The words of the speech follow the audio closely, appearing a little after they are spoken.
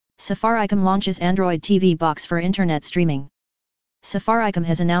Safaricom launches Android TV box for internet streaming. Safaricom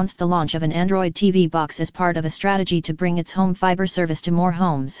has announced the launch of an Android TV box as part of a strategy to bring its home fiber service to more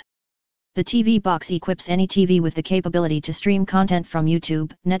homes. The TV box equips any TV with the capability to stream content from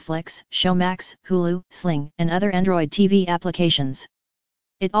YouTube, Netflix, ShowMax, Hulu, Sling, and other Android TV applications.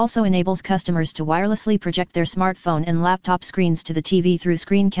 It also enables customers to wirelessly project their smartphone and laptop screens to the TV through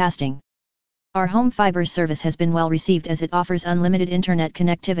screencasting. Our home fiber service has been well received as it offers unlimited internet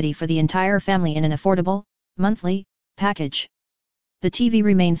connectivity for the entire family in an affordable, monthly, package. The TV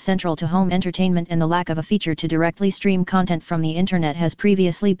remains central to home entertainment, and the lack of a feature to directly stream content from the internet has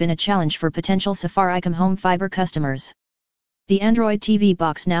previously been a challenge for potential Safaricom Home Fiber customers. The Android TV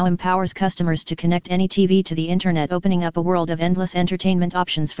box now empowers customers to connect any TV to the internet, opening up a world of endless entertainment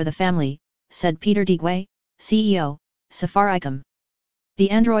options for the family, said Peter Ndegwa, CEO, Safaricom. The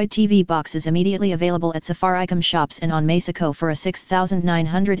Android TV box is immediately available at Safaricom Shops and on Masoko for a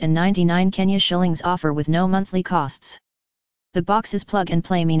 6,999 Kenya shillings offer with no monthly costs. The box is plug and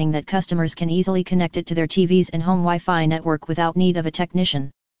play, meaning that customers can easily connect it to their TVs and home Wi-Fi network without need of a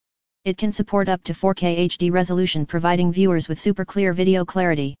technician. It can support up to 4K HD resolution, providing viewers with super clear video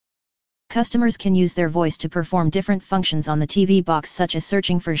clarity. Customers can use their voice to perform different functions on the TV box, such as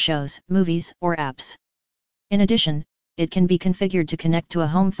searching for shows, movies, or apps. In addition, it can be configured to connect to a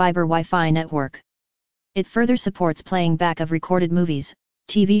home fiber Wi-Fi network. It further supports playing back of recorded movies,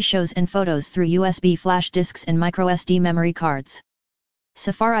 TV shows and photos through USB flash disks and microSD memory cards.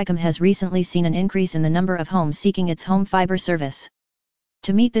 Safaricom has recently seen an increase in the number of homes seeking its home fiber service.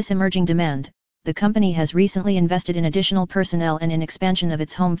 To meet this emerging demand, the company has recently invested in additional personnel and in expansion of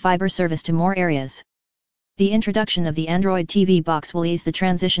its home fiber service to more areas. The introduction of the Android TV box will ease the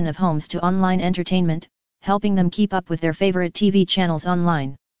transition of homes to online entertainment, helping them keep up with their favorite TV channels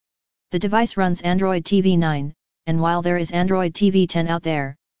online. The device runs Android TV 9, and while there is Android TV 10 out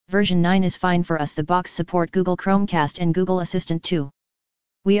there, version 9 is fine for us. The box support Google Chromecast and Google Assistant too.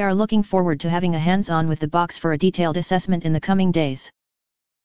 We are looking forward to having a hands-on with the box for a detailed assessment in the coming days.